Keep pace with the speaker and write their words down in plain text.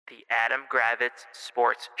The Adam Gravitz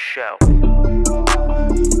Sports Show.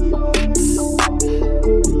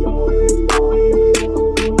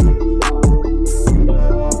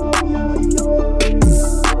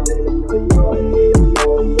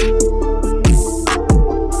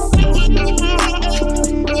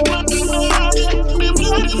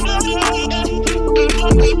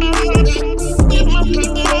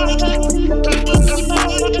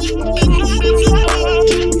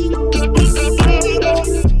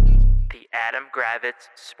 Adam Gravitz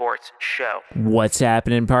Sports Show. What's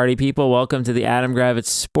happening, party people? Welcome to the Adam Gravitz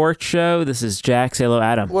Sports Show. This is Jax. Hello,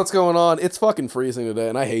 Adam. What's going on? It's fucking freezing today,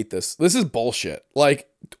 and I hate this. This is bullshit. Like,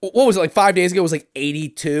 what was it, like 5 days ago? It was like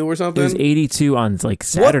 82 or something? It was 82 on, like,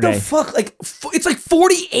 Saturday. What the fuck? Like, it's like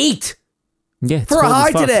 48 yeah, for a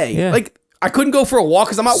high today. Yeah. Like, I couldn't go for a walk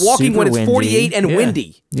because I'm out walking Super when it's windy. 48 and Yeah.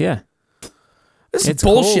 windy. Yeah. This is It's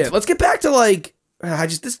bullshit. cold. Let's get back to, like,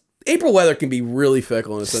 this April weather can be really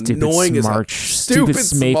fickle, and it's annoying as hell. Stupid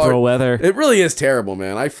April weather. It really is terrible,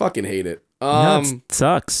 man. I fucking hate it. It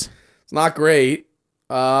sucks. It's not great.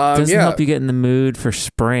 Doesn't help you get in the mood for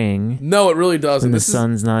spring. No, it really doesn't. When the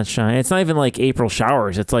sun's not shining. It's not even like April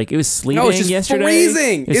showers. It's like it was sleeting No, it's just yesterday.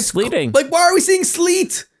 freezing. It's sleeting. Like, why are we seeing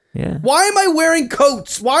sleet? Yeah. Why am I wearing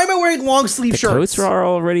coats? Why am I wearing long sleeve shirts? Coats are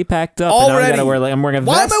already packed up. Already. And now I gotta wear, like, I'm wearing a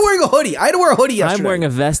vest. Why am I wearing a hoodie? I had to wear a hoodie yesterday. I'm wearing a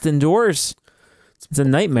vest indoors. It's a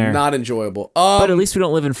nightmare. Not enjoyable. But at least we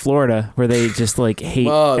don't live in Florida where they just like hate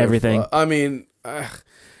everything. I mean, Like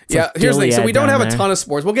here's the thing. So we don't down have a there. ton of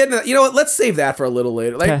sports. We'll get into that. You know what? Let's save that for a little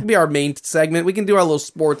later. Like, Okay. it'll be our main segment. We can do our little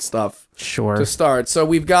sports stuff Sure. to start. So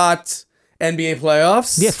we've got NBA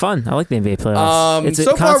playoffs. Yeah, fun. I like the NBA playoffs. It's a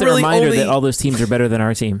so far, constant really reminder only- that all those teams are better than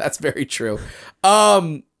our team. That's very true.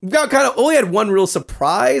 We've got only had one real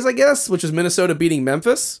surprise, I guess, which is Minnesota beating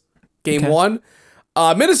Memphis. Game Okay. 1.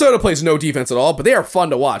 Minnesota plays no defense at all, but they are fun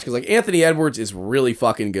to watch because, like, Anthony Edwards is really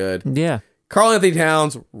fucking good. Yeah. Karl Anthony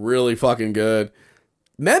Towns, really fucking good.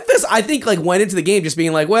 Memphis, I think, like, went into the game just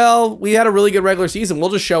being like, well, we had a really good regular season. We'll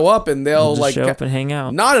just show up and they'll, We'll just like, show up and hang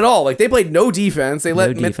out. Not at all. Like, they played no defense. They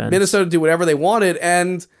let defense. Minnesota do whatever they wanted.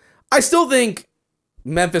 And I still think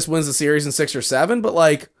Memphis wins the series in 6 or 7, but,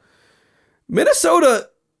 like, Minnesota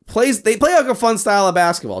play like a fun style of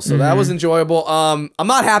basketball. So that was enjoyable. I'm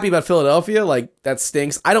not happy about Philadelphia. Like, that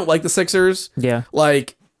stinks. I don't like the Sixers. Yeah.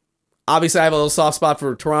 Like, obviously I have a little soft spot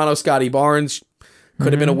for Toronto. Scotty Barnes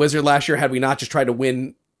could have been a Wizard last year had we not just tried to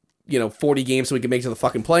win, 40 games so we could make it to the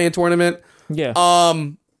fucking play-in tournament. Yeah.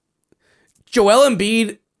 Joel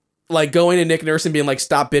Embiid, like, going to Nick Nurse and being like,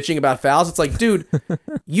 stop bitching about fouls. It's like, dude,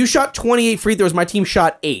 you shot 28 free throws. My team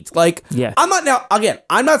shot 8. Like, Yeah. I'm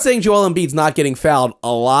not saying Joel Embiid's not getting fouled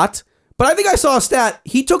a lot, but I think I saw a stat.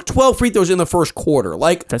 He took 12 free throws in the first quarter.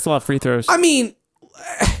 Like, That's a lot of free throws. I mean,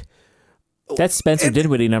 That's Spencer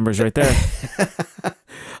Dinwiddie numbers right there.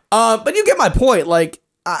 but you get my point. Like,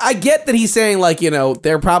 I get that he's saying, like,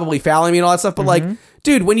 they're probably fouling me and all that stuff, but like,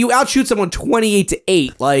 dude, when you outshoot someone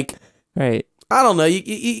 28-8, like, Right. I don't know.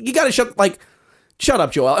 You got to shut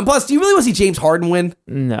up, Joel. And plus, do you really want to see James Harden win?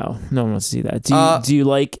 No one wants to see that. Do you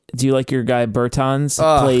like your guy Bertans?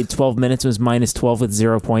 Played 12 minutes, was minus 12 with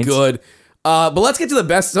 0 points. Good. But let's get to the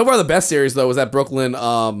best. So far, the best series, though, was that Brooklyn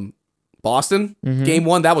Boston game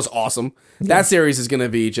 1. That was awesome. Yeah. That series is going to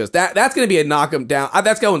be just that. That's going to be a knock 'em down.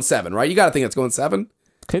 That's going 7, right? You got to think that's going 7.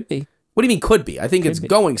 Could be. What do you mean could be? I think it's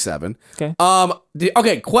going 7. Okay.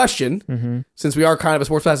 Okay, question. Since we are kind of a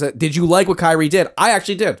sports fest, did you like what Kyrie did? I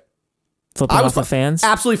actually did. Flipping off the fans?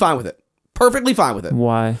 Absolutely fine with it. Perfectly fine with it.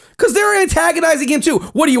 Why? Because they're antagonizing him too.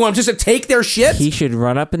 What do you want him just to take their shit? He should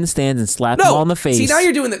run up in the stands and slap them all in the face. See, now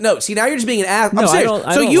you're doing that. No, see, now you're just being an ass. No, I'm serious.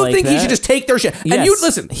 I So don't you like think he that. should just take their shit? Yes, And you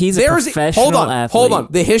listen. he's a professional athlete. Hold on.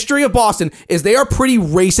 The history of Boston is they are pretty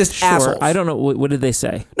racist Sure. assholes. I don't know. What did they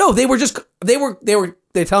say? No, they were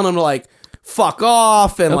telling him to, like, fuck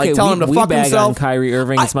off and like telling him to fuck bag himself. on Kyrie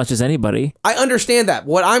Irving as much as anybody. I understand that.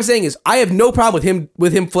 What I'm saying is I have no problem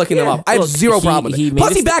with him flicking them up. I have zero problem with it.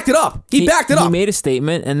 Plus, he backed it up. He backed it up. He made a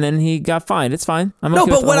statement and then he got fined. It's fine. I'm no, okay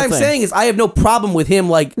but with what the whole I'm thing. saying is I have no problem with him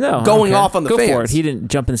like No, going okay. off on the Go fans. for it. He didn't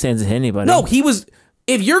jump in the stands and hit anybody. No, he was.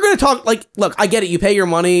 If you're gonna talk, like, look, I get it. You pay your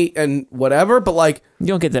money and whatever, but like, you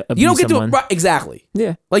don't get to abuse you don't get someone. to right, exactly.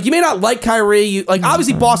 Yeah. Like, you may not like Kyrie. You like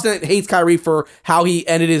obviously Boston hates Kyrie for how he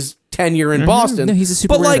ended his tenure in Boston. No, he's a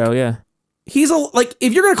super but like, weirdo. Yeah. he's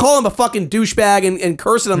if you're gonna call him a fucking douchebag and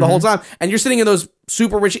curse at him the whole time, and you're sitting in those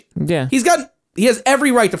super rich, Yeah. he has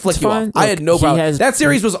every right to flick It's you fine. off. I Look, had no he problem. has- That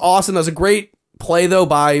series was awesome. That was a great play though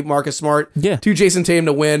by Marcus Smart. Yeah. To Jason Tatum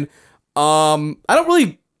to win. I don't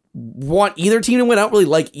really want either team to win. I don't really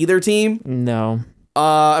like either team. No.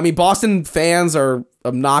 I mean, Boston fans are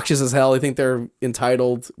obnoxious as hell. They think they're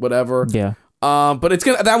entitled, whatever. Yeah. But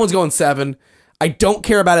that one's going 7. I don't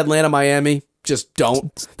care about Atlanta, Miami. Just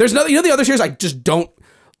don't. There's nothing. The other series I just don't.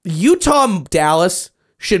 Utah, Dallas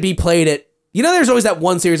should be played at. There's always that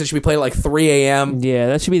one series that should be played at like 3 a.m. Yeah,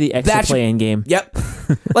 that should be the extra play-in game. Yep.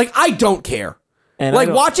 I don't care. And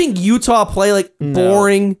watching Utah play,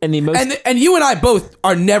 boring. And and you and I both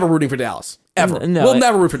are never rooting for Dallas. Ever. No, we'll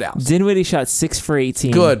never root for Dallas. Dinwiddie shot 6 for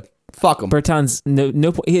 18. Good. Fuck him. Bertans,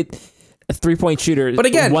 no he hit a 3-point shooter. But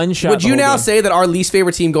again, one shot would you now say that our least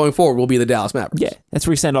favorite team going forward will be the Dallas Mavericks? Yeah, that's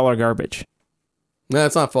where we send all our garbage. No,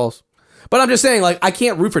 that's not false. But I'm just saying, I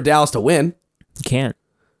can't root for Dallas to win. You can't.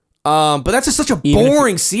 But that's just such a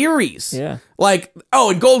boring series. Yeah.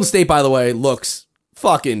 And Golden State, by the way, looks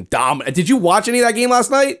fucking dominant. Did you watch any of that game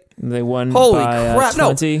last night? They won Holy by crap.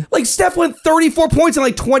 20. No. Steph went 34 points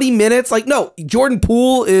in 20 minutes. No, Jordan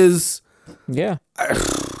Poole is... Yeah.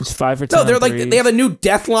 It's 5 for 10. No, they're they have a new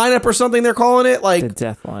death lineup or something they're calling it. The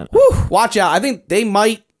death lineup. Whew, watch out. I think they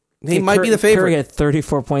might be the favorite. Curry had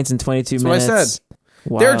 34 points in 22 minutes. That's what I said.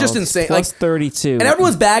 Wild. They're just insane. Plus 32. And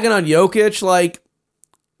everyone's bagging on Jokic.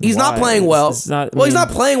 He's not playing well. He's not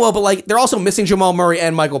playing well, but they're also missing Jamal Murray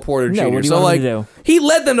and Michael Porter Jr. What do you want him to do? He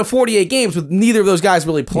led them to 48 games with neither of those guys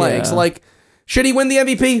really playing. Yeah. So should he win the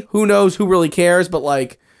MVP? Who knows? Who really cares? But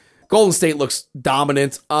Golden State looks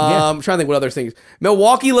dominant. I'm trying to think what other things.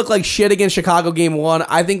 Milwaukee looked like shit against Chicago game 1.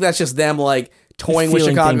 I think that's just them toying with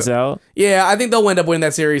Chicago. Things out. Yeah, I think they'll end up winning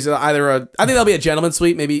that series. I think that'll be a gentleman's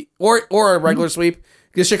sweep, maybe, or a regular sweep.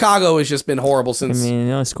 Because Chicago has just been horrible since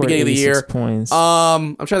they only scored beginning of the year. Points.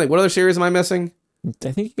 I'm trying to think. What other series am I missing?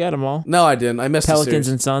 I think you got them all. No, I didn't. I missed Pelicans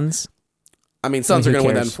and Suns. Suns are going to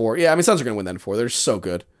win that in 4. Yeah, Suns are going to win that in 4. They're so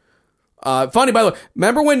good. Funny, by the way.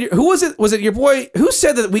 Remember when? Who was it? Was it your boy? Who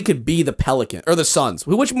said that we could be the Pelican or the Suns?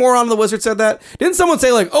 Which moron of the Wizards said that? Didn't someone say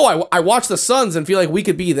I watched the Suns and feel like we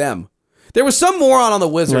could be them? There was some moron on the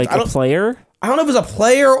Wizards. A player? I don't know if it was a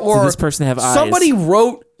player or did this person have eyes? Somebody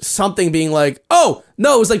wrote something being oh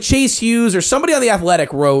no, it was Chase Hughes or somebody on the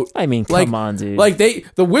Athletic wrote. Come on, dude.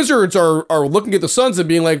 The Wizards are looking at the Suns and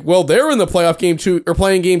being well, they're in the playoff game 2 or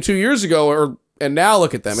playing game 2 years ago and now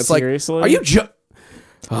look at them. It's seriously? Are you?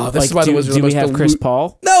 This is why the Wizards. Do we have Chris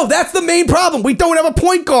Paul? No, that's the main problem. We don't have a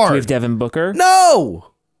point guard. Do we have Devin Booker?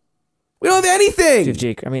 No, we don't have anything. Do you have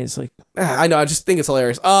Jake? It's I know. I just think it's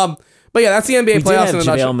hilarious. But yeah, that's the NBA playoffs in a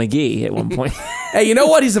nutshell. JaVale McGee at one point. Hey, you know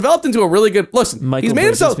what? He's developed into a really good. Listen, he's made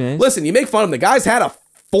himself. Smith. Listen, you make fun of him. The guy's had a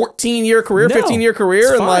 14-year career, 15-year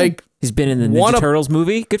career, and he's been in the Ninja Turtles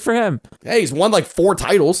movie. Good for him. Hey, he's won 4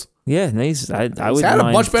 titles. Yeah, nice. I he's had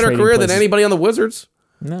a much better career than anybody on the Wizards.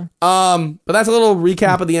 No. But that's a little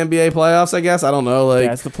recap of the NBA playoffs, I guess. I don't know.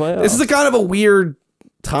 That's the playoffs. This is a kind of a weird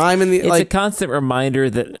time in the. It's a constant reminder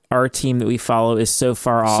that our team that we follow is so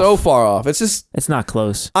far off. So far off. It's just. It's not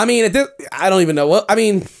close. I don't even know. Well,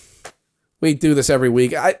 we do this every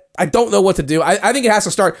week. I don't know what to do. I think it has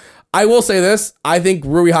to start. I will say this. I think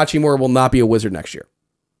Rui Hachimura will not be a Wizard next year.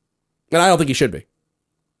 And I don't think he should be.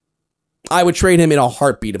 I would trade him in a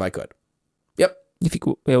heartbeat if I could. Yep.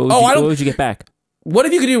 What would you get back? What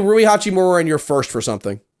if you could do Rui Hachimura in your first for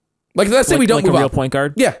something? Let's say we don't move a real up. point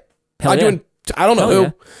guard? Yeah. I don't know who.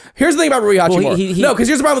 Yeah. Here's the thing about Rui Hachimura. No, because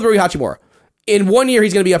here's the problem with Rui Hachimura. In 1 year,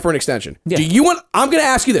 he's going to be up for an extension. Yeah. I'm going to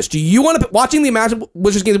ask you this. Do you want to, watching the Imagine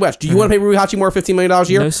Wizards games West, do you want to pay Rui Hachimura $15 million a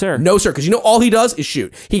year? No, sir. No, sir. Because all he does is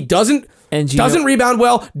shoot. He doesn't rebound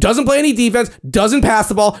well, doesn't play any defense, doesn't pass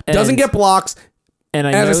the ball, doesn't get blocks. And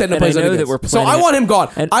I know that we're so I want him gone.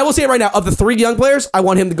 And I will say it right now. Of the 3 young players, I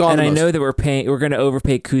want him to gone. And I know that we're going to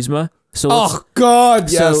overpay Kuzma. So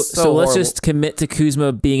yes. So let's just commit to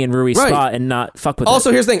Kuzma being in Rui's spot and not fuck with it. Also,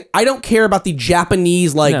 here's the thing. I don't care about the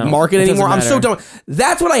Japanese market anymore. I'm so done.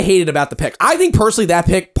 That's what I hated about the pick. I think personally that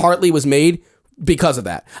pick partly was made because of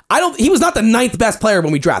that. He was not the 9th best player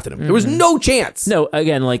when we drafted him. There was no chance. No,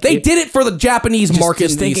 again, they did it for the Japanese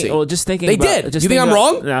market in DC. Just thinking they did. You think I'm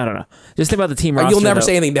wrong? No, I don't know. Just think about the team roster. You'll never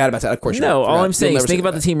say anything bad about that. Of course you won't. All I'm saying is think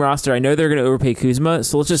about the team roster. I know they're going to overpay Kuzma,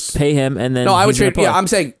 so let's just pay him and then. No, I would trade. Yeah, I'm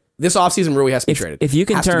saying this offseason Rui has to be traded. If you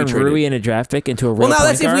can turn Rui in a draft pick into a real now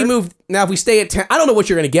that's if we move. Now if we stay at 10, I don't know what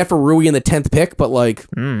you're going to get for Rui in the 10th pick, but I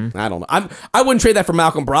don't know. I wouldn't trade that for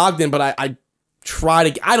Malcolm Brogdon, but I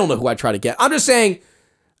don't know who I'd try to get. I'm just saying.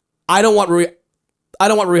 I don't want Rui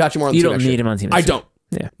Hachimura on the team. You don't need him on the team. I don't.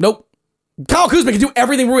 Yeah. Nope. Kyle Kuzma can do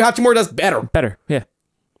everything Rui Hachimura does better. Yeah.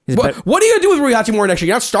 What are you going to do with Rui Hachimura next year?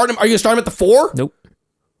 You're not starting him? Are you going to start him at the 4? Nope.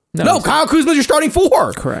 No, Kyle Kuzma's your starting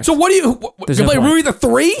 4. Correct. So what do you play Rui at the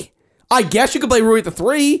 3? I guess you could play Rui at the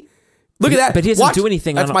 3. Look at that. But he doesn't do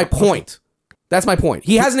anything. That's my point. That's my point.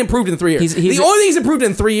 He hasn't improved in 3 years. The only thing he's improved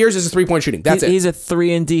in 3 years is his 3-point shooting. That's it. He's a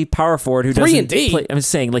 3-and-D power forward who doesn't 3-and-D. play. I'm just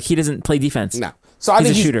saying, he doesn't play defense. No. So I he's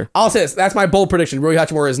think a shooter. I'll say this. That's my bold prediction. Rui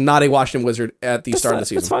Hachimura is not a Washington Wizard at the start of the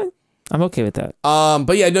season. That's fine. I'm okay with that.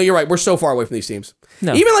 But yeah, no, you're right. We're so far away from these teams.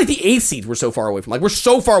 No. Even like the 8th seeds, we're so far away from. Like, we're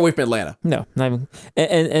so far away from Atlanta. No, not even.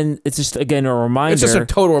 And it's just, again, a reminder. It's just a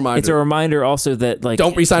total reminder. It's a reminder also that, like,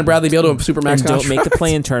 don't re-sign Bradley Beal to a Supermax contract. Don't make the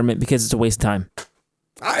play-in tournament because it's a waste of time.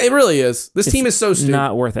 It really is. This team is so stupid.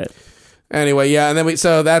 Not worth it. Anyway, yeah, and then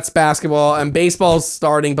so that's basketball, and baseball's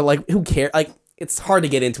starting, but like, who cares? Like, it's hard to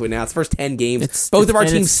get into it now. It's the first 10 games. Both of our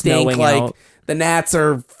teams stink. Like, out. the Nats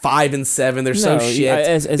are 5-7. They're so shit.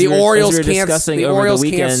 As the Orioles can't. The Orioles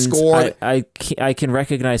can't score. I can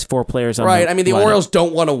recognize 4 players on right. The I mean, the lineup. Orioles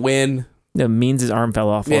don't want to win. No, Means' arm fell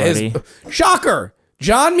off already. Shocker.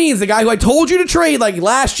 John Means, the guy who I told you to trade like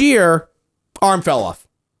last year, arm fell off.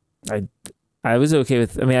 I was okay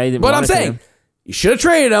with. I mean, I didn't. But I'm saying you should have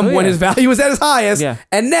traded him when his value was at his highest. Yeah.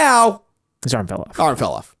 And now his arm fell off. Arm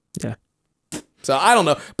fell off. Yeah. So I don't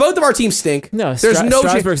know. Both of our teams stink. No, there's no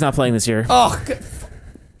Strasburg's not playing this year. Oh.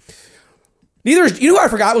 Neither is. You know who I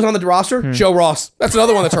forgot was on the roster? Joe Ross. That's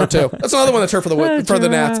another one that's hurt too. That's another one that's hurt for the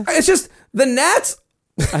Nats. It's just the Nats.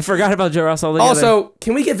 I forgot about Joe Ross altogether. Also,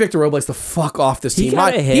 can we get Victor Robles the fuck off this team?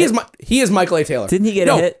 Got a hit. He is Michael A. Taylor. Didn't he get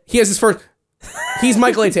a hit? He has his first. He's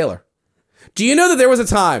Michael A. Taylor. Do you know that there was a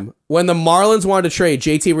time when the Marlins wanted to trade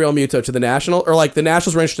JT Realmuto to the National, or like the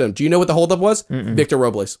Nationals were interested in him? Do you know what the holdup was? Victor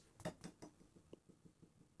Robles.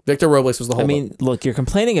 Victor Robles was the holdup. I mean, look, you're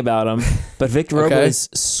complaining about him, but Victor Robles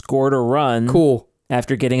scored a run. Cool.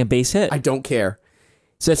 After getting a base hit. I don't care.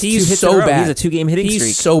 So that's he's 2 hits so in a row. bad. He's a 2-game hitting streak.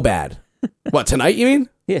 He's so bad. What, tonight you mean?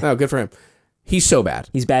 Yeah. Oh, good for him. He's so bad.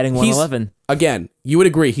 He's batting 111. Again, you would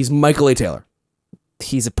agree. He's Michael A. Taylor.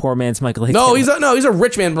 He's a poor man's Michael A. No, Taylor. he's a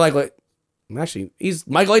rich man. Actually, he's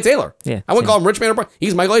Michael A. Taylor. Yeah, I wouldn't call him rich man or poor.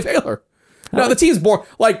 He's Michael A. Taylor. No, the team's boring.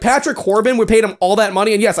 Like Patrick Corbin, we paid him all that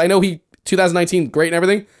money, and yes, I know 2019 great and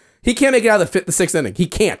everything. He can't make it out of the 6th inning. He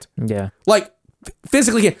can't. Yeah. Like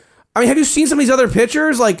physically can't. I mean, have you seen some of these other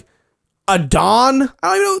pitchers? Like Adon?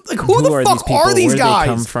 I don't even know. Like who the fuck are these guys?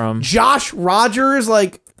 Where they come from? Josh Rogers?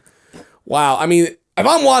 Like, wow. I mean, if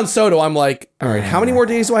I'm Juan Soto, I'm like, all right, how many more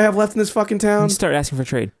days do I have left in this fucking town? You start asking for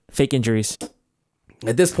trade. Fake injuries.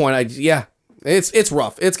 At this point, it's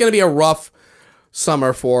rough. It's going to be a rough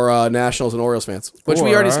summer for Nationals and Orioles fans, which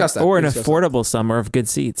we already discussed that. Or an affordable summer of good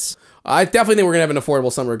seats. I definitely think we're going to have an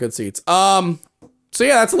affordable summer of good seats. So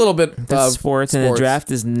yeah, that's a little bit of sports, and the draft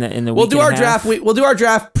is in the we'll week do and our a draft. half. We'll do our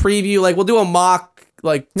draft preview. Like we'll do a mock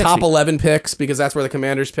top week. 11 picks because that's where the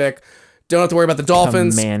Commanders pick. Don't have to worry about the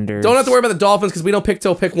Dolphins. Commanders. Don't have to worry about the Dolphins because we don't pick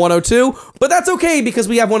till pick 102. But that's okay because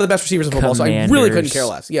we have one of the best receivers in football. Commanders. So I really couldn't care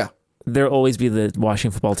less. Yeah, there'll always be the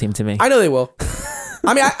Washington football team to me. I know they will.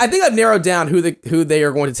 I mean, I think I've narrowed down who they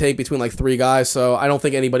are going to take between like 3 guys. So I don't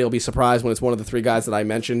think anybody will be surprised when it's one of the 3 guys that I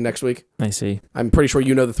mentioned next week. I see. I'm pretty sure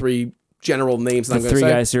you know the 3 general names that I'm going to say.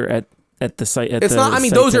 3 guys are at the site. It's not. I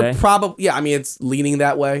mean, those are probably. Yeah, I mean, it's leaning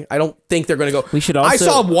that way. I don't think they're going to go. We should also. I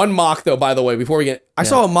saw one mock though. By the way, before we get, I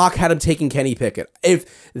saw a mock had him taking Kenny Pickett.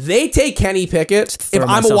 If they take Kenny Pickett, if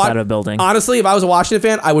I'm out of a building. Honestly, if I was a Washington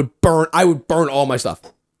fan, I would burn all my stuff.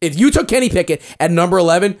 If you took Kenny Pickett at number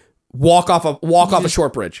 11, walk off a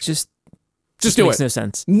short bridge. Just do makes it. No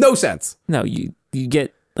sense. No sense. No, you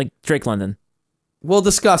get like Drake London. We'll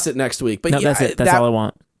discuss it next week. But no, that's it. That's all I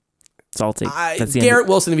want. That's all I'll take. That's the Garrett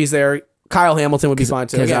Wilson, if he's there. Kyle Hamilton would be fine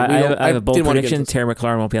too. Again, I have a bold prediction. Terry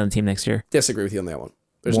McLaurin won't be on the team next year. Disagree with you on that one.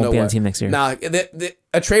 There's won't no be way. on the team next year. Nah,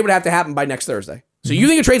 a trade would have to happen by next Thursday. So you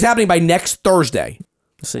think a trade's happening by next Thursday?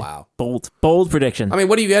 See. Wow. Bold prediction. I mean,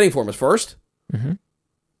 what are you getting for him? His first? Mm-hmm.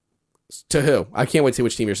 To who? I can't wait to see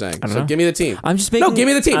which team you're saying. So give me the team. I'm just making. No, give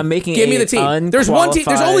me the team. I'm making. Give me the team. There's one team.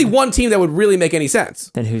 There's only one team that would really make any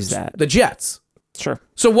sense. Then who's that? The Jets. Sure.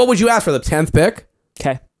 So what would you ask for the 10th pick?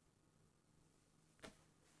 Okay.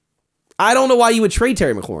 I don't know why you would trade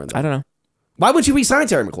Terry McLaurin, though. I don't know. Why would you re-sign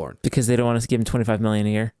Terry McLaurin? Because they don't want us to give him $25 million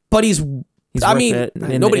a year. But he's I worth mean, it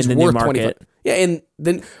nobody's in the worth new 25. Yeah, and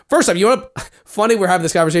then first off, you know what? Funny, we're having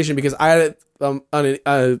this conversation because I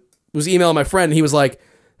was emailing my friend, and he was like,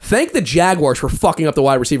 "Thank the Jaguars for fucking up the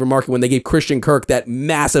wide receiver market when they gave Christian Kirk that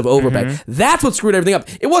massive overpay. Mm-hmm. That's what screwed everything up.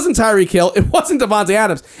 It wasn't Tyreek Hill. It wasn't Devontae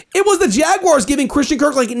Adams. It was the Jaguars giving Christian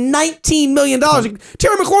Kirk like $19 million.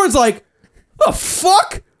 Terry McLaurin's like, the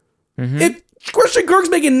fuck? Mm-hmm. If Christian Kirk's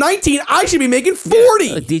making 19, I should be making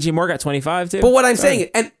 40. DJ Moore got 25 too. But what I'm saying,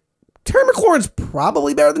 and Terry McLaurin's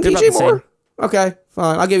probably better than DJ Moore. Okay,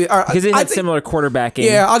 fine. I'll give you. Because they had similar quarterbacking.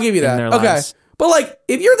 Yeah, I'll give you that. Okay. Lives. But like,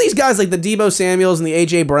 if you're these guys like the Debo Samuels and the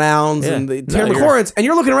AJ Browns and the Terry McLaurins, and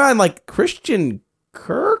you're looking around like Christian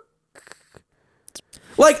Kirk,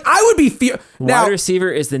 Like, I would be Wide receiver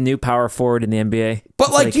is the new power forward in the NBA.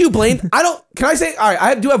 But like, do you blame? Can I say? All right,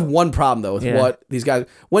 I do have one problem though with what these guys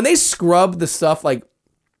when they scrub the stuff like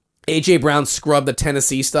AJ Brown scrubbed the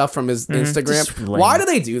Tennessee stuff from his Instagram. Why do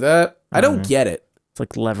they do that? I don't get it. It's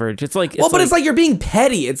like leverage. It's like it's like you're being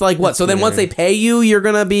petty. It's like what? So then once they pay you, you're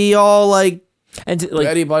gonna be all like. And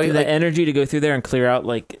the energy to go through there and clear out,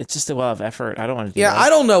 like, it's just a lot of effort. I don't want to do that. I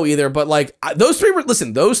don't know either, but like those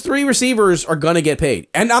three receivers are gonna get paid,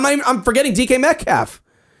 and I'm forgetting DK Metcalf.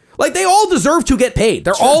 Like, they all deserve to get paid.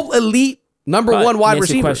 They're all elite number one wide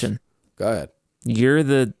receivers. Question. Go ahead. You're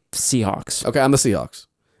the Seahawks. Okay, I'm the Seahawks.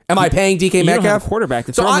 Am I paying DK Metcalf? You don't have a quarterback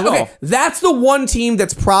that's on the ball. Okay, that's the one team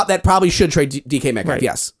that probably should trade DK Metcalf. Right.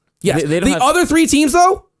 Yes. The other three teams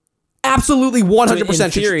though. Absolutely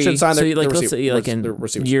 100% should sign their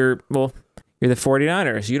receivers. You're the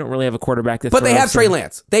 49ers. You don't really have a quarterback. But they have Trey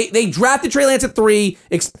Lance. They drafted Trey Lance at 3,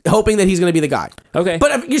 hoping that he's going to be the guy. Okay.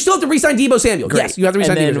 But you still have to re-sign Deebo Samuel. Great. Yes, you have to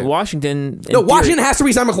re-sign Deebo Samuel. Washington... Washington has to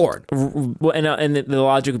re-sign McLaurin. And the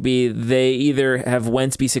logic would be they either have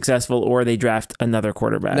Wentz be successful or they draft another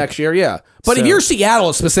quarterback. Next year, yeah. But if you're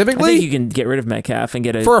Seattle specifically... I think you can get rid of Metcalf and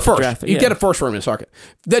get a... For a first. Draft, you get a first for him in a second.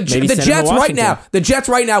 The Jets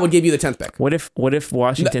right now would give you the 10th pick. What if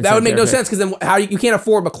Washington... That would make no sense because then you can't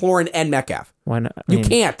afford McLaurin and Metcalf. Why not? You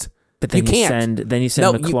can't. But then you send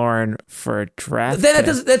McLaurin for a draft. Then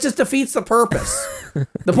that just defeats the purpose.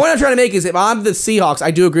 The point I'm trying to make is if I'm the Seahawks, I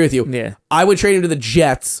do agree with you. Yeah. I would trade him to the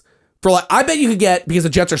Jets for I bet you could get, because the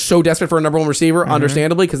Jets are so desperate for a number one receiver,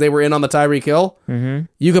 understandably, because they were in on the Tyreek Hill.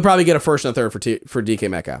 You could probably get a first and a third for DK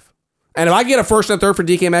Metcalf. And if I get a first and a third for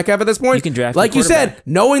DK Metcalf at this point, you can draft like you said,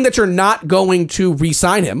 knowing that you're not going to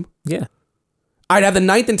re-sign him, I'd have the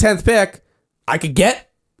 9th and 10th pick. I could get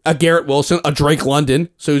a Garrett Wilson, a Drake London,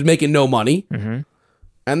 so he's making no money.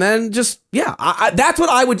 And then just, that's what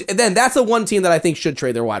I would, then that's the one team that I think should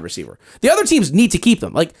trade their wide receiver. The other teams need to keep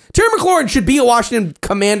them. Like, Terry McLaurin should be a Washington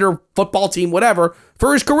Commander football team, whatever,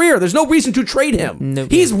 for his career. There's no reason to trade him.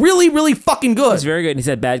 He's really, really fucking good. He's very good. He's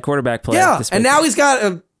had bad quarterback play. Yeah, and now he's got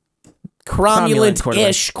a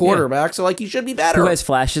cromulent-ish quarterback, so like he should be better. Who has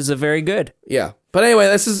flashes of very good. Yeah. But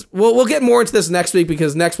anyway, we'll get more into this next week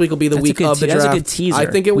because next week will be the week of the draft. That's a good teaser. I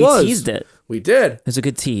think we teased it. We did. It's a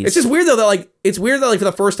good tease. It's just weird though that for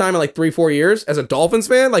the first time in 3-4 years as a Dolphins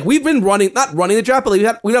fan, like we've been not running the draft, but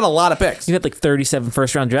we've had a lot of picks. You've had 37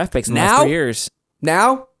 first round draft picks in the last 3 years.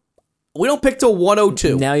 Now we don't pick till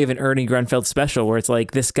 102. Now you have an Ernie Grunfeld special where it's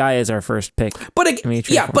like this guy is our first pick. But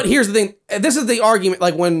but here's the thing. This is the argument.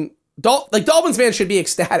 Like when Dolphins fans should be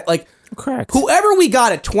ecstatic. Like. Correct. Whoever we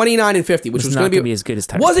got at 29 and 50, which was going to be as good as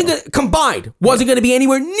Tyreek wasn't going to be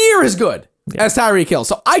anywhere near as good as Tyreek Hill.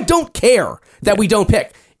 So I don't care that we don't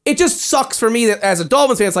pick. It just sucks for me that as a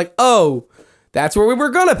Dolphins fan, it's like, oh, that's where we were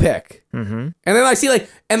going to pick. And then I see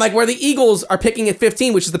where the Eagles are picking at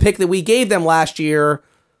 15, which is the pick that we gave them last year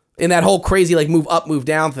in that whole crazy move up, move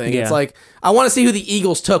down thing. Yeah. It's like, I want to see who the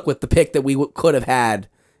Eagles took with the pick that we could have had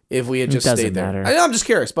if we had just stayed there. I'm just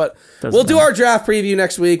curious, but we'll do our draft preview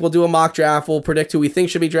next week. We'll do a mock draft. We'll predict who we think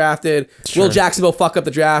should be drafted. Sure. Will Jacksonville fuck up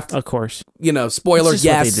the draft? Of course. Spoiler,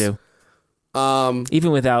 yes. What they do.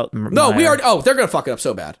 Even without No, we already they're going to fuck it up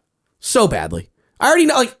so bad. So badly. I already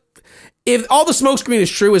know, if all the smokescreen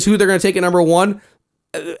is true is who they're going to take at number 1.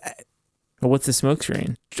 What's the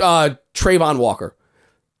smokescreen? Trayvon Walker.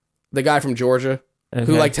 The guy from Georgia. Okay.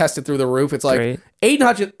 Who tested through the roof. It's like Great. Aiden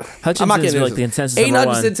Hutchinson. I'm not getting the consensus. Aiden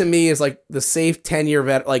Hutchinson to me is the safe 10-year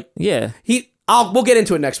vet. Yeah. We'll get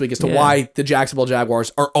into it next week as to why the Jacksonville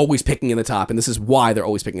Jaguars are always picking in the top, and this is why they're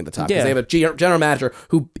always picking in the top because they have a general manager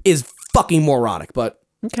who is fucking moronic, but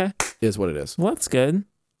is what it is. Well, that's good.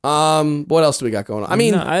 What else do we got going on? I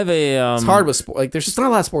mean, I have a. It's hard with sport. There's just not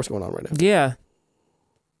a lot of sports going on right now. Yeah.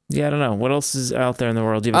 Yeah, I don't know. What else is out there in the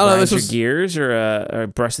world? Do you have a gears or a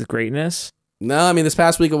brush with greatness? No, I mean, this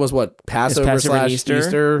past weekend was Passover /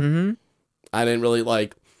 Easter. Mm-hmm. I didn't really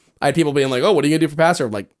I had people being like, "Oh, what are you gonna do for Passover?"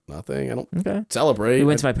 I'm like, nothing. I don't celebrate. We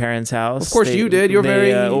went to my parents' house. Of course, you did. You're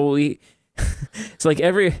very. It's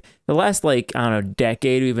the last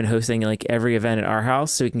decade we've been hosting every event at our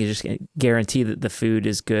house, so we can just guarantee that the food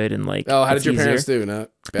is good and how did your parents do? Not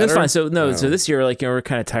better? That's fine. So so this year we're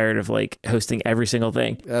kind of tired of hosting every single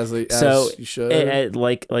thing. As you should.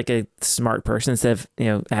 Like a smart person, instead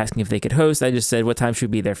of asking if they could host, I just said what time should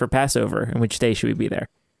we be there for Passover and which day should we be there.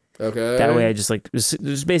 Okay. That way, I just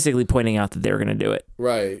basically pointing out that they were gonna do it.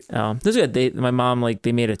 Right. This is good. My mom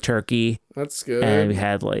they made a turkey. That's good. And we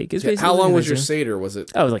had how long was your Seder? Was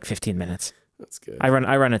it? Oh, 15 minutes. That's good. I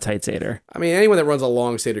run a tight Seder. I mean, anyone that runs a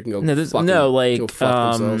long Seder can go. Go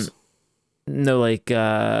fuck themselves. like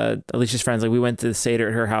Alicia's friends, like we went to the Seder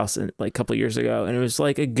at her house like a couple years ago, and it was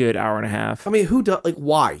like a good hour and a half. I mean, who does, like,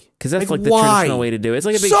 why? Because that's like the why? traditional way to do it. It's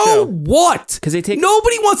like a big so show. What? Because they take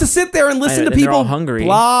nobody wants to sit there and listen to and people they're all hungry.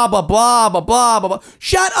 Blah blah blah blah blah blah.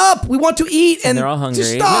 Shut up! We want to eat, and they're all hungry.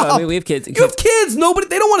 Just stop. No, I mean, we have kids. You have kids. Nobody.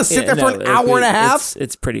 They don't want to sit there for an hour and a half.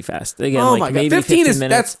 It's pretty fast. Again, oh like my God. maybe 15 is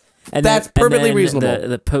minutes. That's perfectly reasonable.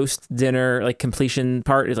 The post dinner like completion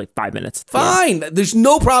part is like 5 minutes. Fine. There's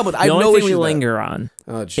no problem. I have no issue. The only thing we with linger on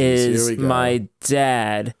is my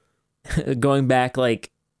dad going back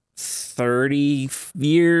like 30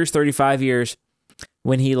 years, 35 years,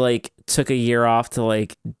 when he like took a year off to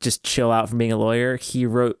like just chill out from being a lawyer. He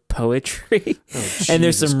wrote poetry, and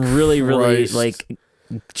there's some really like.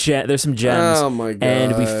 There's some gems. Oh my God.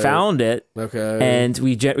 And we found it. Okay. And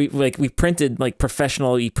we printed like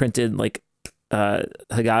professionally printed like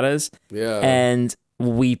Haggadahs. Yeah. And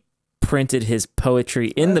we printed his poetry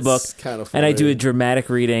in the book. Kind of funny. And I do a dramatic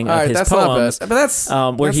reading of his that's poems. Not bad. But that's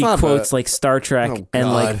where that's he not quotes bad. like Star Trek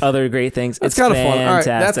and like other great things. That's kind of funny. All right,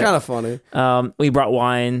 that's fantastic. kind of funny. We brought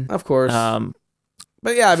wine. Of course.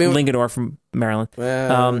 But yeah, I mean, Lincoln from Maryland.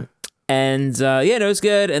 And no, it was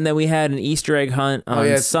good. And then we had an Easter egg hunt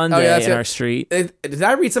on Sunday in our street. Did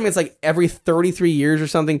I read something? It's like every 33 years or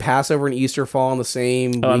something, Passover and Easter fall on the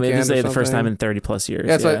same weekend. I mean, this is the first something. time in 30 plus years.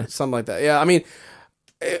 Yeah, something like that. Yeah, I mean,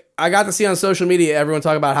 I got to see on social media everyone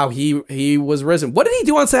talk about how he was risen. What did he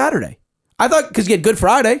do on Saturday? I thought because he had Good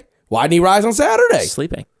Friday. Why didn't he rise on Saturday?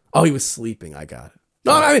 Sleeping. Oh, he was sleeping. I got it.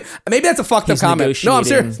 No, I mean, maybe that's a fucked up comment. No, I'm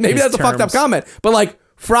serious. Maybe that's a fucked up comment. But like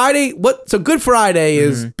Friday, what? So Good Friday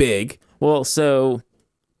is big. Well, so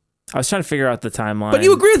I was trying to figure out the timeline. But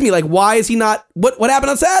you agree with me. Like, why is he not? What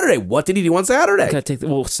happened on Saturday? What did he do on Saturday?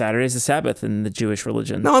 Saturday's the Sabbath in the Jewish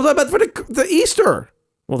religion. No, I'm talking about for the Easter.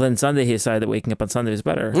 Well, then Sunday he decided that waking up on Sunday was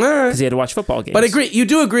better because he had to watch football games. But you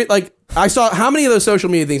do agree. Like, I saw how many of those social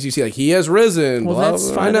media things you see. Like, he has risen. Well, blah,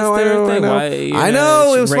 that's blah, I know. I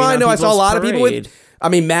know. It was fine. No, I saw a lot of people with. I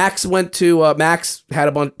mean, Max went to Max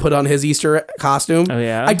had put on his Easter costume. Oh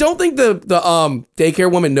yeah. I don't think the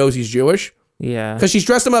daycare woman knows he's Jewish. Yeah, because she's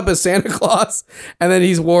dressed him up as Santa Claus, and then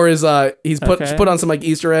he's put on some like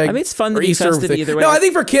Easter egg. I mean, it's fun to be festive either way. No, I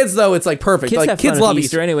think for kids though, it's like perfect. Kids kids love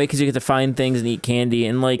Easter anyway because you get to find things and eat candy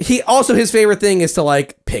and like. His favorite thing is to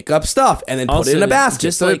like pick up stuff and then put it in a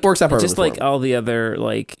basket. So it works out perfectly. Just like all the other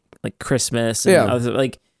like Christmas and other,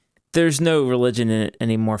 like there's no religion in it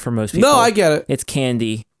anymore for most people. No, I get it. It's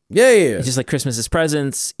candy. Yeah. It's just like Christmas is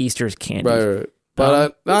presents, Easter is candy. Right.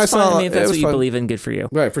 But I mean, if that's what you believe in, good for you.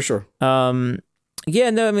 Right, for sure. Yeah,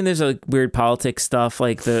 no, I mean, there's a weird politics stuff.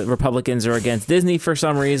 Like the Republicans are against Disney for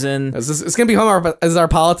some reason. It's gonna become our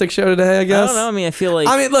politics show today, I guess. I don't know. I mean, I feel like.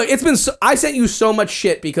 I mean, look, it's been. I sent you so much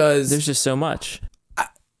shit because there's just so much.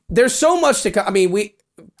 There's so much to. I mean,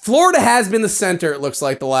 Florida has been the center. It looks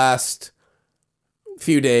like the last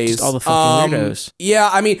few days. Just all the fucking weirdos. Yeah,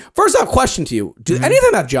 I mean, first off, question to you: do any of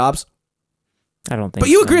them have jobs? I don't think. But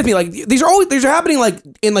you agree with me? Like these are happening like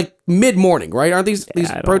in like mid morning, right? Aren't these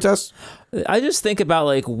protests? I just think about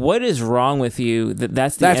like what is wrong with you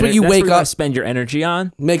that's what you wake up spend your energy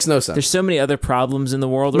on. Makes no sense. There's so many other problems in the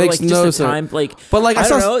world. Makes or like no just the sense. time like but like I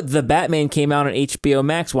don't know, the Batman came out on HBO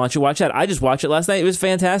Max. Why don't you watch that? I just watched it last night. It was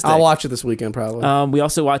fantastic. I'll watch it this weekend probably. We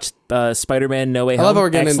also watched Spider-Man No Way Home. I love how we're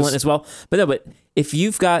getting excellent as well. But if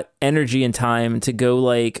you've got energy and time to go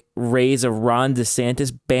like raise a Ron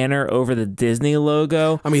DeSantis banner over the Disney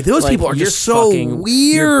logo, I mean, those people are just so weird.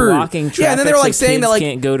 You're blocking traffic. Yeah, and then they're like so saying that like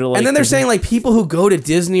can't go to like. And then they're saying like people who go to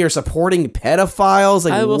Disney are supporting pedophiles.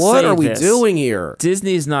 Like, what are we doing here?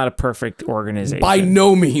 Disney is not a perfect organization by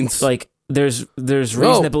no means. Like. There's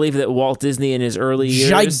reason to believe that Walt Disney in his early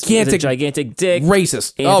years is a gigantic dick,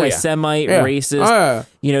 racist, anti-Semite, racist.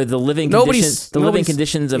 You know the living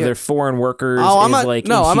conditions of their foreign workers. I'm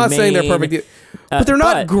not saying they're perfect, but they're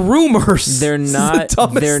not groomers. They're not.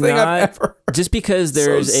 They're not. Just because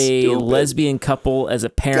there's a lesbian couple as a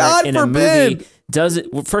parent in a movie. Does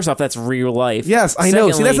it? Well, first off, that's real life. Yes, I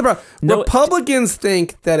know. See, that's the problem. Republicans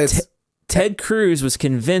think that it's. Ted Cruz was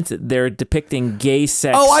convinced that they're depicting gay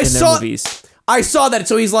sex in their movies. I saw that.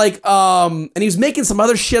 So he's like, and he was making some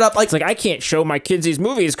other shit up. Like, it's like I can't show my kids these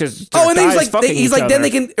movies because and then he's like, then they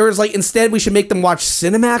can, or it's like instead we should make them watch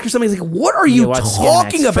Cinemax or something. He's like, what are you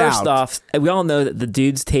talking about? First off, we all know that the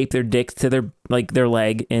dudes tape their dicks to their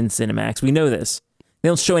leg in Cinemax. We know this. They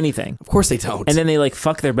don't show anything. Of course they don't. And then they like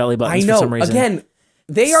fuck their belly buttons for some reason. Again,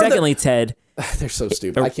 they are. Secondly, Ted. They're so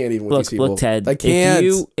stupid. I can't even with these people. Look, Ted. I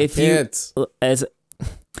can't.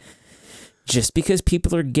 Just because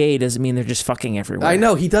people are gay doesn't mean they're just fucking everywhere. I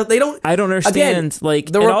know he does. They don't. I don't understand.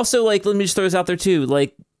 Again, and also let me just throw this out there too.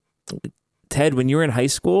 Like Ted, when you were in high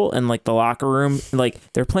school and like the locker room, like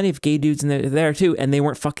there were plenty of gay dudes in there too, and they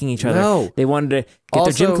weren't fucking each other. No. They wanted to get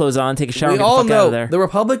their gym clothes on, take a shower, We and get all the fuck out know of there. the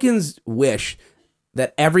Republicans wish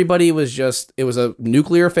that everybody was it was a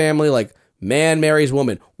nuclear family, like man marries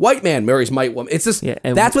woman, white man marries white woman. It's just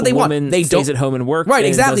that's what they want. They stays don't at home and work. right, and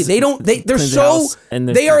exactly. They're cleans the so house and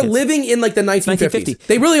they are kids. living in like the 1950s.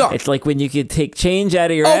 They really are. It's like when you could take change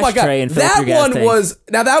out of your Oh my god, ashtray and fill up that your gas one tank. was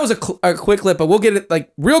that was a quick clip, but we'll get it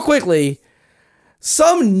like real quickly.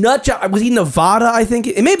 Some nut job, was he Nevada? I think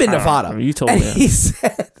it may have been Nevada. You told and me.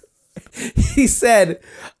 He said,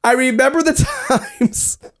 I remember the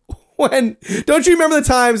times when. Don't you remember the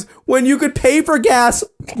times when you could pay for gas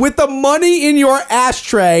with the money in your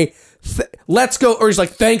ashtray? Let's go. Or he's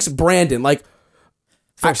like, thanks, Brandon. Like,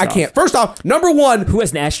 I can't. First off, number one, Who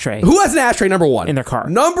has an ashtray? who has an ashtray? Number one In their car.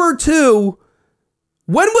 Number two.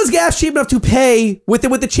 When was gas cheap enough to pay with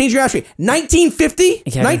the change your ashtray? 1950?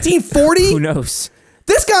 Yeah. 1940? Who knows?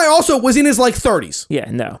 This guy also was in his like 30s.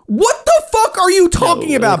 Yeah, no. What the fuck are you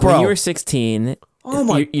talking about, Like, bro? When you were 16, Oh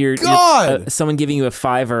my you're, God. someone giving you a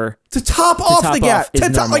 $5 to top off top the gas, off is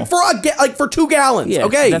normal. like for 2 gallons. Yeah,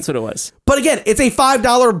 okay, that's what it was. But again, it's a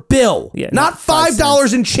 $5 bill, Yeah, not not 5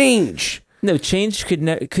 $5 in change. No, change couldn't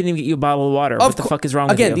even get you a bottle of water. What the fuck is wrong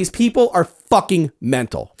with you? Again, these people are fucking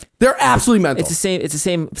mental. They're absolutely mental. It's the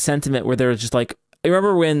same sentiment where they're just like, you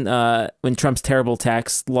remember when Trump's terrible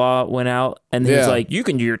tax law went out and he was like, you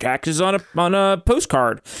can do your taxes on a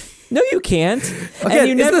postcard. No, you can't. Again, and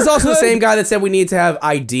you isn't this never also the could. same guy that said we need to have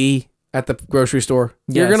ID at the grocery store?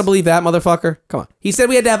 You're Yes. gonna believe that, motherfucker? Come on. He said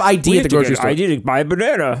we had to have ID at the grocery store. ID to buy a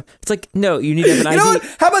banana. It's like, no, you need to have an ID. You know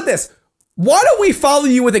what? How about this? Why don't we follow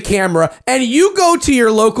you with a camera and you go to your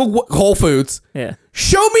local Whole Foods? Yeah.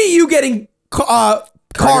 Show me you getting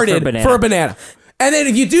carded for a banana. And then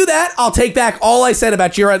if you do that, I'll take back all I said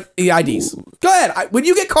about your IDs. Go ahead. When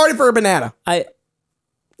you get carded for a banana,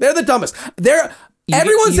 they're the dumbest.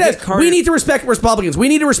 Everyone says we need to respect Republicans. We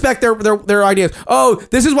need to respect their ideas. Oh,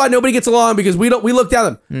 this is why nobody gets along because we look down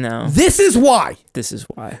them. No. This is why.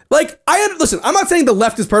 Like listen, I'm not saying the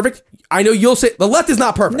left is perfect. I know you'll say the left is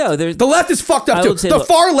not perfect. No, the left is fucked up too. The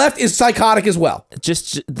far left is psychotic as well.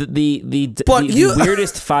 Just the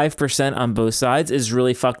weirdest 5% on both sides is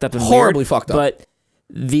really fucked up and horribly weird, fucked up. But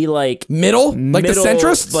the middle, like the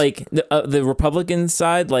centrists, like the Republican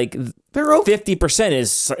side, like they're 50%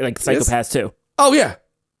 is like psychopaths too. Oh yeah,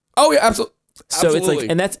 absolutely. So it's like,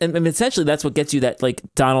 and essentially that's what gets you that like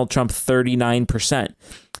Donald Trump 39%.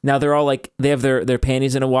 Now they're all like they have their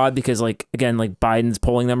panties in a wad because like again like Biden's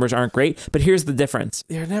polling numbers aren't great. But here's the difference: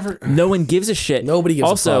 no one gives a shit. Nobody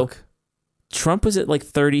gives a fuck. Trump was at like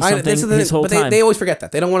 30 something his whole time. They always forget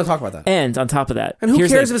that. They don't want to talk about that. And on top of that, and who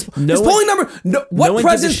cares if his polling number? What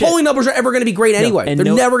president's polling numbers are ever going to be great anyway? They're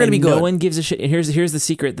never going to be good. No one gives a shit. And here's the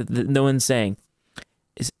secret that no one's saying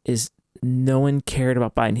is no one cared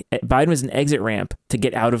about Biden. Biden was an exit ramp to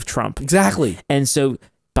get out of Trump. Exactly. And so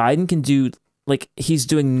Biden can do like he's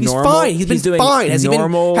doing normal. Fine. He's been fine. Has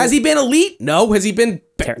he been elite? No. Has he been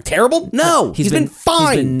terrible? No. He's been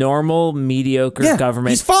fine. He's been normal, mediocre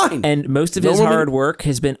government. He's fine. And most of his hard work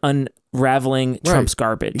has been unraveling Trump's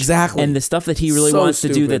garbage. Exactly. And the stuff that he really wants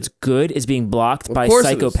to do that's good is being blocked by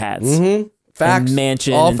psychopaths. Mm-hmm. Facts. And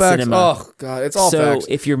Mansion all and facts. cinema. Oh god, it's all facts.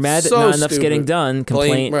 So if you're mad that not enough's getting done,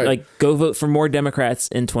 complain. Like go vote for more Democrats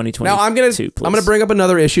in 2022. Now I'm gonna bring up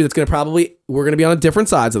another issue that's we're gonna be on different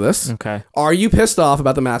sides of this. Okay. Are you pissed off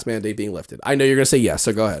about the mask mandate being lifted? I know you're gonna say yes,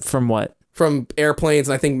 so go ahead. From what? From airplanes,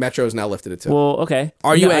 and I think Metro's now lifted it too. Well, okay.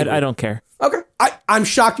 Are you angry? I don't care. Okay. I'm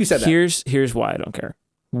shocked you said that. Here's why I don't care.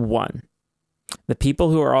 One, the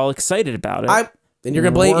people who are all excited about it. And you're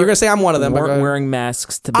gonna say I'm one of them. Weren't wearing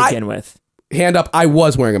masks to begin with. Hand up, I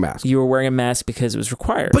was wearing a mask. You were wearing a mask because it was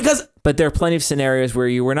required. But there are plenty of scenarios where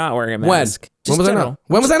you were not wearing a mask. When was I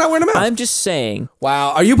not wearing a mask? I'm just saying.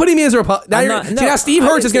 Wow, are you putting me as a Republican? Now Steve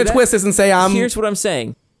Hertz is going to twist this and say I'm... Here's what I'm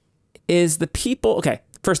saying. Is the people... Okay,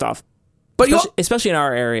 first off, especially in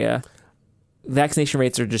our area, vaccination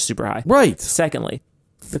rates are just super high. Right. Secondly,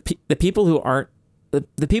 the people who aren't...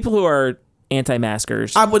 The people who are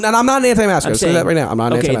anti-maskers... I'm not an anti-masker. I'm saying that right now. I'm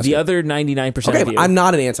not an anti-masker. Okay, the other 99% of you... I'm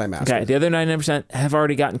not an anti-masker. Okay, the other 99% have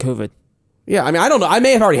already gotten COVID. Yeah, I mean, I don't know. I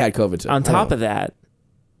may have already had COVID too. On top of that,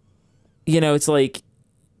 it's like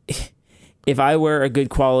if I wear a good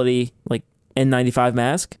quality like N95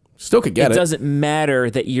 mask, still could get it. It doesn't matter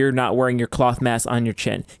that you're not wearing your cloth mask on your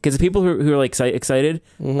chin because the people who are like excited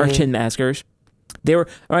are chin maskers.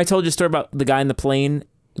 I told you a story about the guy in the plane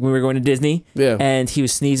when we were going to Disney. Yeah. And he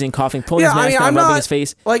was sneezing, coughing, pulling his mask down, rubbing his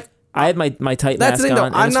face. Like I had my tight That's mask the thing, though.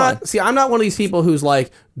 on. I'm not one of these people who's like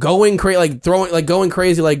going crazy, going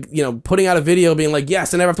crazy, like, you know, putting out a video being like,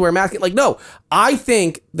 yes, I never have to wear a mask. Like, no, I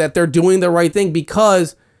think that they're doing the right thing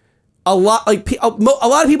because a lot of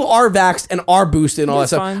people are vaxxed and are boosted and all that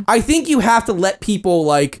stuff. Fine. I think you have to let people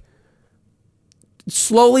like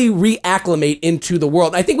slowly reacclimate into the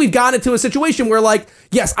world. And I think we've gotten into a situation where, like,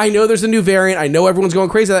 yes, I know there's a new variant. I know everyone's going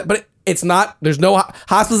crazy, but it's not. There's no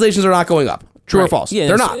hospitalizations are not going up. True or false? Yeah,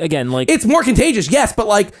 they're not. Again, like, it's more contagious, yes, but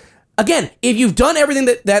like, again, if you've done everything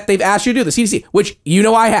that they've asked you to do, the CDC, which you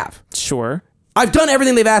know I have, sure, I've done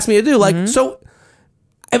everything they've asked me to do. Like, so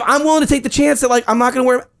if I'm willing to take the chance that like I'm not going to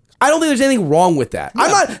wear, I don't think there's anything wrong with that.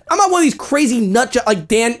 Yeah. I'm not one of these crazy nut like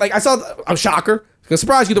Dan. Like I saw a shocker. It's gonna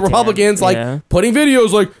surprise you. The Republicans like putting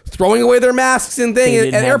videos like throwing away their masks and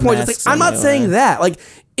thing at airports. It's like, I'm not saying that. Like,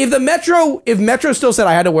 if Metro still said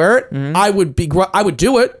I had to wear it, I would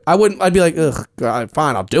do it. I'd be like, ugh, God,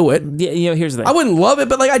 fine, I'll do it. Yeah, you know, here's the thing. I wouldn't love it,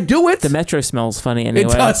 but like, I'd do it. The Metro smells funny anyway.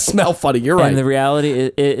 It does smell funny. You're right. And the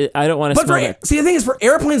reality is, I don't want to smell it. See, the thing is, for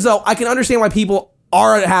airplanes though, I can understand why people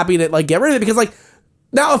are happy to like get rid of it, because like,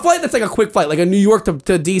 now a flight that's like a quick flight, like a New York to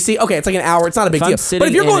DC, okay, it's like an hour. It's not a big deal. But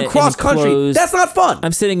if you're going cross country, that's not fun.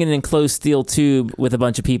 I'm sitting in an enclosed steel tube with a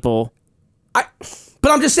bunch of people. But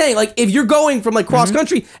I'm just saying, like, if you're going from like cross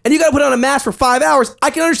country and you got to put on a mask for 5 hours, I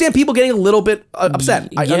can understand people getting a little bit upset.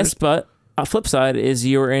 Yes, but a flip side is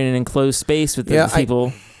you're in an enclosed space with the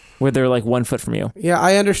people where they're like 1 foot from you. Yeah,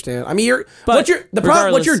 I understand. I mean, what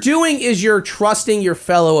you're doing is you're trusting your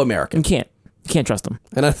fellow American. You can't trust them,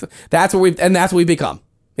 and that's what we've become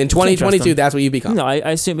in 2022. That's what you've become. No, I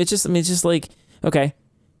assume it's just like, okay,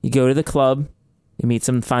 you go to the club, you meet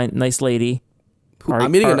some nice lady.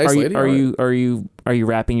 I'm meeting a nice lady. Are you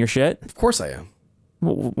wrapping your shit? Of course I am.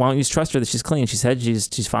 Well, why don't you just trust her that she's clean? She said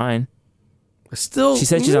she's fine. She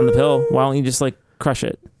said she's on the pill. Why don't you just like crush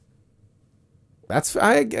it? That's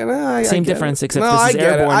same difference, except this is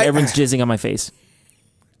airborne. Everyone's jizzing on my face.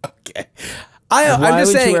 Okay. I'm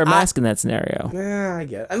just saying, you wear a mask in that scenario? Yeah, I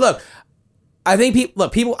get it. And look, I think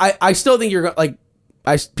people. I still think you're like,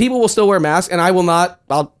 people will still wear masks, and I will not.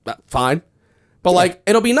 Fine. But like,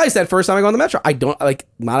 it'll be nice that first time I go on the Metro. I don't like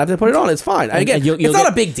not having to put it on. It's fine. Again, it's not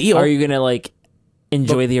a big deal. Are you gonna like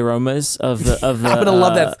enjoy the aromas of the? I'm gonna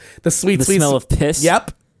love that the sweet smell of piss.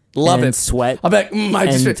 Yep, love it. Sweat. I'll be like,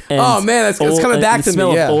 oh man, it's coming back to me.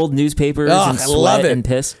 Smell of old newspapers and sweat and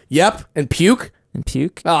piss. Yep, and puke.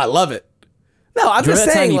 Oh, I love it. No, I'm just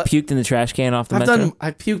saying. Time you puked in the trash can off the Metro?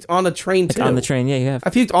 I puked on the train too. On the train, yeah, you have. I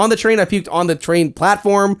puked on the train. I puked on the train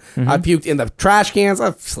platform. I puked in the trash cans.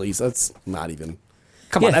 Please, that's not even.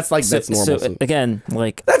 Come on, that's normal. So again,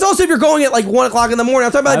 like, that's also if you're going at like 1 o'clock in the morning.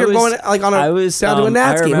 I'm talking about if you're going like on down to a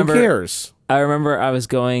Nats game. Who cares? I remember I was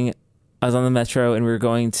on the Metro and I was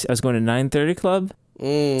going to 9:30 Club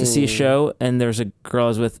to see a show, and there's a girl I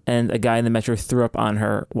was with, and a guy in the Metro threw up on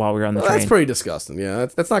her while we were on the train. That's pretty disgusting. Yeah,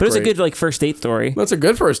 that's not. But it's a good like first date story. That's a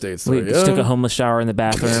good first date story. We just took a homeless shower in the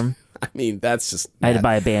bathroom. I mean, that's just. I had to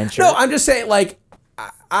buy a band shirt. No, I'm just saying, like,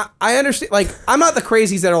 I understand. Like, I'm not the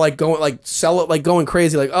crazies that are like going like sell it like going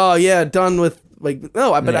crazy. Like, oh yeah, done with like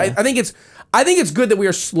no. But I think it's good that we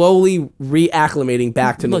are slowly reacclimating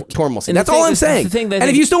back to normalcy. That's all I'm saying. And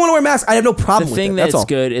if you still want to wear masks, I have no problem with it. The thing that's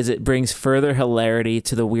good is it brings further hilarity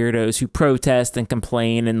to the weirdos who protest and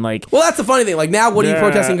complain and like. Well, that's the funny thing. Like, now, what are you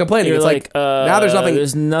protesting and complaining? It's like now there's nothing.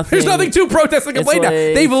 There's nothing to protest and complain now.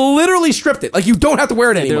 They've literally stripped it. Like, you don't have to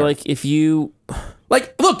wear it anymore. They're like, if you.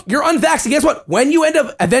 Like, look, you're unvaxxed. Guess what? When you end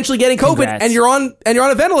up eventually getting COVID and you're on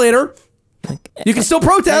a ventilator, you can still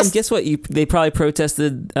protest. And guess what? They probably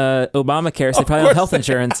protested Obamacare, so they probably have health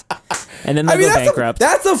insurance, and then they go bankrupt.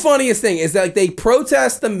 That's the funniest thing is that like, they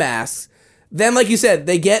protest the masks, then like you said,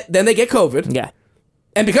 they get COVID. Yeah,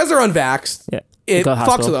 and because they're unvaxxed, it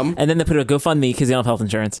fucks with them. And then they put a GoFundMe because they don't have health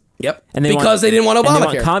insurance. Yep, and they didn't want Obamacare. And they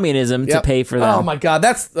want communism to pay for them. Oh my God,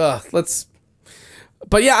 that's let's.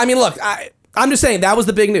 But yeah, I mean, look, I'm just saying that was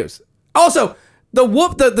the big news. Also,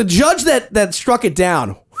 the judge that struck it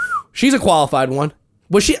down, she's a qualified one.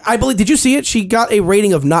 Was she? I believe. Did you see it? She got a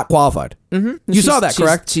rating of not qualified. Mm-hmm. You saw that,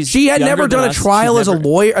 correct? She had never done a trial as a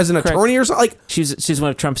lawyer, as an attorney, or something. Like, she's one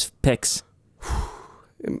of Trump's picks.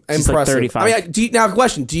 Impressive. Like 35. I mean, now,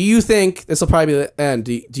 question: do you think this will probably be the end?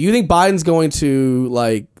 Do you think Biden's going to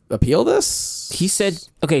like appeal this? He said,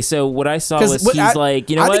 okay, so what I saw was he's like,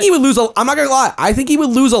 you know what? I think he would lose, I'm not going to lie, I think he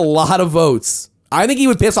would lose a lot of votes. I think he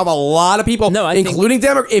would piss off a lot of people, including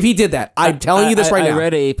Democrats, if he did that. I'm telling you this right now. I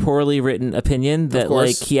read a poorly written opinion that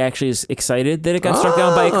like he actually is excited that it got struck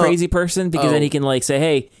down by a crazy person because then he can like say,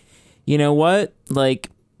 hey, you know what? Like,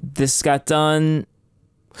 this got done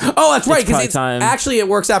Oh, that's right. Because time. Actually, it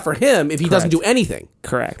works out for him if he doesn't do anything.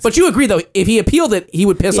 Correct. But you agree, though, if he appealed it, he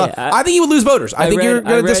would piss off. I think he would lose voters. I think you're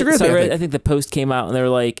going to disagree with me. I think the Post came out and they were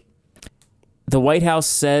like, the White House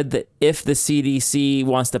said that if the CDC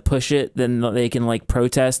wants to push it, then they can like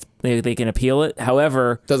protest. They can appeal it.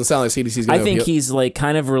 However, doesn't sound like CDC's going to I think he's like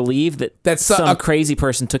kind of relieved that some crazy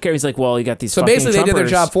person took care. He's like, well, you got these. So basically, they did their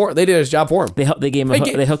job for. They did his job for him.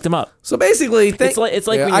 They hooked him up. So basically, it's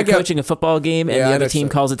like when you're coaching a football game and the other team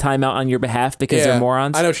calls a timeout on your behalf because they're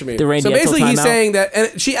morons. I know what you mean. So basically, he's saying that,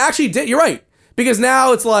 and she actually did. You're right, because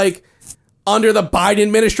now it's like under the Biden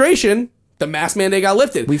administration, the mask mandate got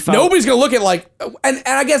lifted. Nobody's going to look at like, and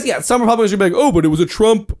I guess, some Republicans are going to be like, oh, but it was a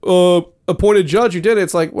Trump appointed judge who did it.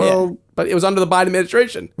 It's like, well, but it was under the Biden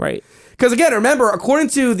administration. Right. Because again, remember, according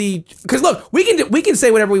to because look, we can say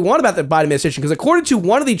whatever we want about the Biden administration, because according to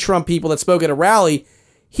one of the Trump people that spoke at a rally,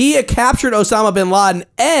 he had captured Osama bin Laden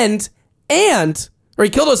or he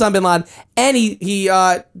killed Osama bin Laden, and he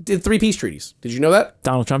did 3 peace treaties. Did you know that?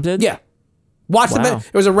 Donald Trump did? Yeah. There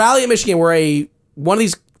was a rally in Michigan where one of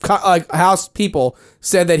these House people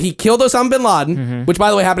said that he killed Osama bin Laden, which by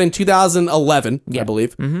the way happened in 2011, I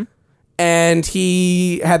believe, and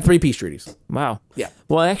he had 3 peace treaties. Wow. Yeah.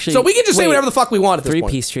 Well, actually, so we can just say whatever the fuck we want at this 3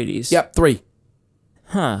 point. peace treaties. Yep, 3.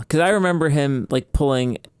 Huh? Because I remember him like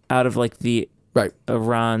pulling out of like the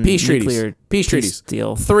Iran peace nuclear treaties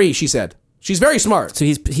deal. 3, she said. She's very smart. So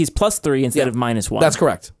he's +3 instead of -1. That's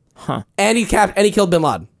correct. Huh? And he killed bin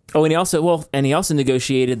Laden. Oh, and he also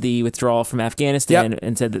negotiated the withdrawal from Afghanistan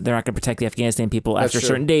and said that they're not going to protect the Afghanistan people after a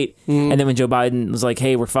certain date. And then when Joe Biden was like,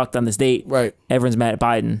 "Hey, we're fucked on this date," everyone's mad at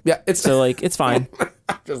Biden. Yeah, so like it's fine.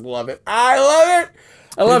 I just love it. I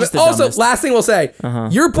love it. Also, last thing we'll say,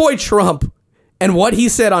 your boy Trump and what he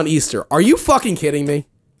said on Easter. Are you fucking kidding me?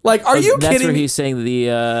 Like, are you kidding me? That's where he's saying the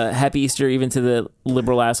Happy Easter even to the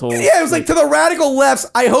liberal assholes. Yeah, it was like to the radical lefts,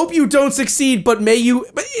 I hope you don't succeed, but may you...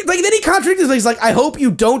 But, like, then he contradicted himself. He's like, I hope you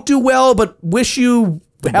don't do well, but wish you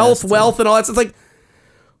health, wealth, and all that. So it's like...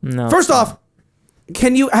 No. First off,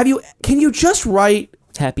 can you just write...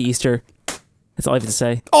 Happy Easter. That's all I have to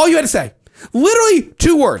say. All you had to say. Literally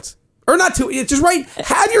 2 words. Or not 2. It's just write.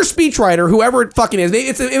 Have your speechwriter, whoever it fucking is.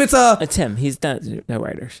 If it's a Tim. He's not no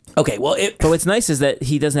writers. Okay, well, but what's nice is that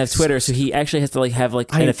he doesn't have Twitter, so he actually has to like have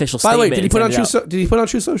like an official By statement. the way, did he put on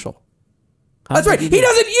True Social? That's right. He did.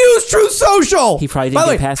 Doesn't use True Social. He probably didn't By the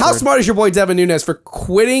way, get a password. how smart is your boy Devin Nunes for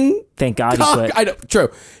quitting? Thank God he quit. I know, true.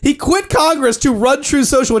 He quit Congress to run True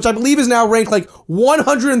Social, which I believe is now ranked like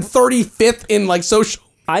 135th in like social.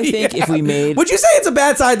 I think if we made... Would you say it's a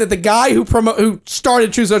bad sign that the guy who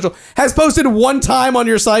started True Social has posted 1 time on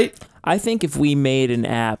your site? I think if we made an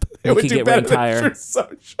app, we could get ranked higher. True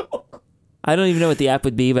Social. I don't even know what the app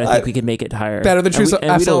would be, but I think we could make it higher. Better than True Social.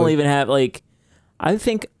 And we don't even have like... I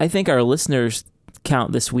think our listeners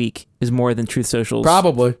count this week is more than Truth Social's.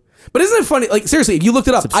 Probably. But isn't it funny? Like, seriously, if you looked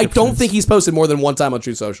it up, I don't think he's posted more than 1 time on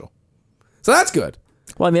True Social. So that's good.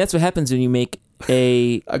 Well, I mean, that's what happens when you make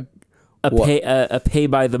a pay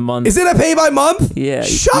by the month. Is it a pay by month? Yeah.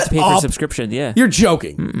 Shut you have to pay up. for a subscription. Yeah. You're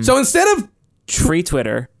joking. Mm-mm. So instead of free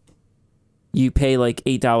Twitter, you pay like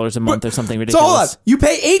 $8 a month or something ridiculous. So hold on. You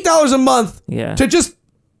pay $8 a month to just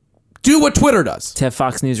do what Twitter does. To have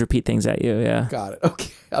Fox News repeat things at you. Yeah. Got it.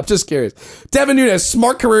 Okay. I'm just curious. Devin Nunes,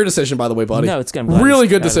 smart career decision, by the way, buddy. No, it's good. Really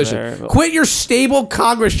good decision. Quit your stable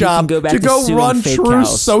Congress job to go run True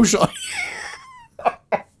Social.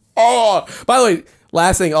 Oh, by the way,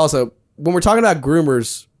 last thing also, when we're talking about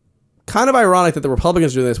groomers, kind of ironic that the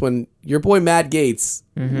Republicans do this when your boy Matt Gaetz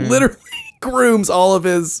literally grooms all of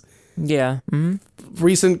his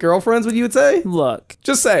recent girlfriends, what you would say? Look.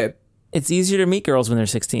 Just say it. It's easier to meet girls when they're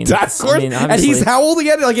 16. That's and he's how old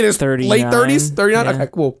again? Like in his 39, late 30s? 39? Yeah. Okay,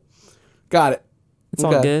 cool. Got it. It's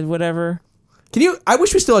all good, whatever. I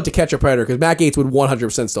wish we still had To Catch a Predator, because Matt Gaetz would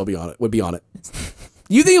 100% still be on it. Would be on it.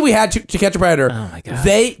 You think if we had to Catch a Predator, oh my God.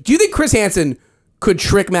 Do you think Chris Hansen could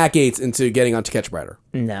trick Matt Gaetz into getting on To Catch a Predator?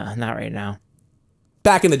 No, not right now.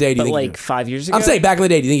 Back in the day, do you think? Like 5 years ago? I'm saying back in the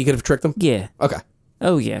day, do you think he could have tricked them? Yeah. Okay.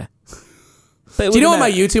 Oh, yeah. But do you know on my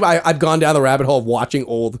YouTube, I've gone down the rabbit hole of watching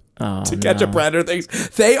old To Catch a Predator things?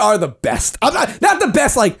 They are the best. I'm not the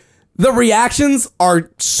best, like, the reactions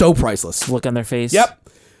are so priceless. Look on their face. Yep.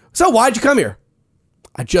 So why'd you come here?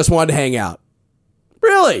 I just wanted to hang out.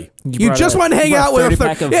 Really? You just wanted to hang out with a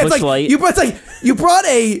 30-pack of Busch Light. You brought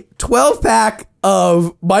a 12-pack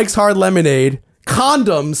of Mike's Hard Lemonade,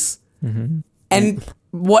 condoms, and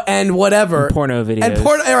whatever. And porno videos.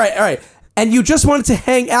 All right. And you just wanted to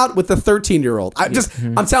hang out with the 13-year-old.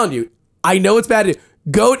 I'm telling you, I know it's bad. If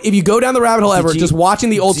you go down the rabbit hole just watching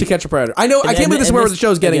the old To Catch a Predator. I know I can't believe this is where the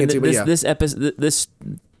show's getting into, but yeah. This episode, this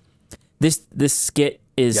skit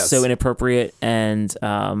is so inappropriate and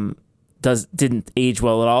didn't age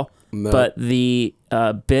well at all. No. But the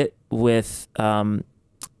bit with Childish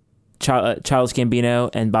Gambino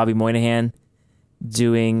and Bobby Moynihan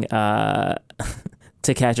doing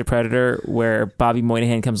To Catch a Predator, where Bobby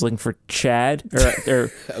Moynihan comes looking for Chad,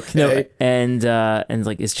 or okay. And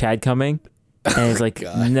like, is Chad coming? And he's like,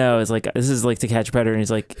 no, it's like, this is like To Catch a Predator, and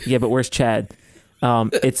he's like, yeah, but where's Chad?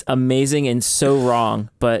 It's amazing and so wrong,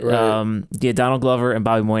 but yeah, Donald Glover and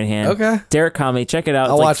Bobby Moynihan. Okay, Derek Comey, check it out.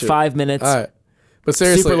 It's like 5 minutes. All right. But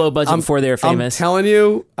seriously, super low budget before they were famous. I'm telling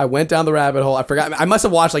you, I went down the rabbit hole. I forgot. I must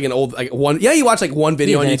have watched like an old, like one. Yeah, you watch like one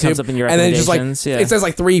video on YouTube, it comes up in your and then just like it says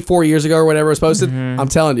like 3-4 years ago or whatever it was posted. I'm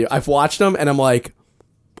telling you, I've watched them, and I'm like,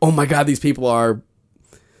 oh my god, these people are.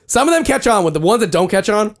 Some of them catch on. With the ones that don't catch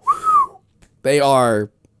on, they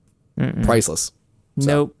are priceless. So,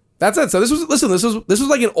 nope. That's it. So this was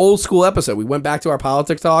like an old school episode. We went back to our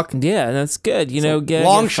politics talk. Yeah, that's good. You know, it's a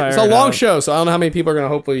long show, so I don't know how many people are gonna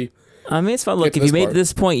hopefully. I mean, it's fun. Look, if you made it to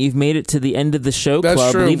this point, you've made it to the end of the show That's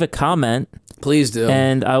club. True. Leave a comment. Please do.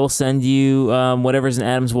 And I will send you whatever's in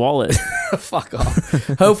Adam's wallet. Fuck off.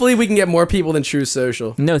 Hopefully we can get more people than True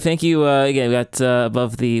Social. No, thank you. Again, we got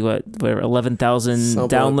above the 11,000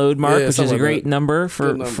 download mark, which is a great number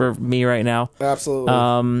for me right now.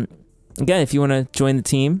 Absolutely. Again, if you want to join the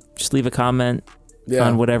team, just leave a comment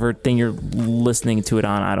on whatever thing you're listening to it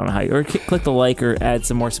on. I don't know how or click the like or add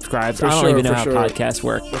some more subscribes. I don't even know how podcasts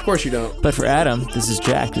work. Of course you don't. But for Adam, this is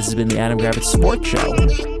Jack. This has been the Adam Gravitz Sports Show.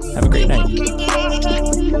 Have a great night.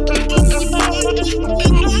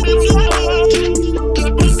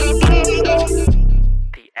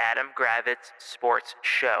 The Adam Gravitz Sports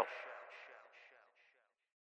Show.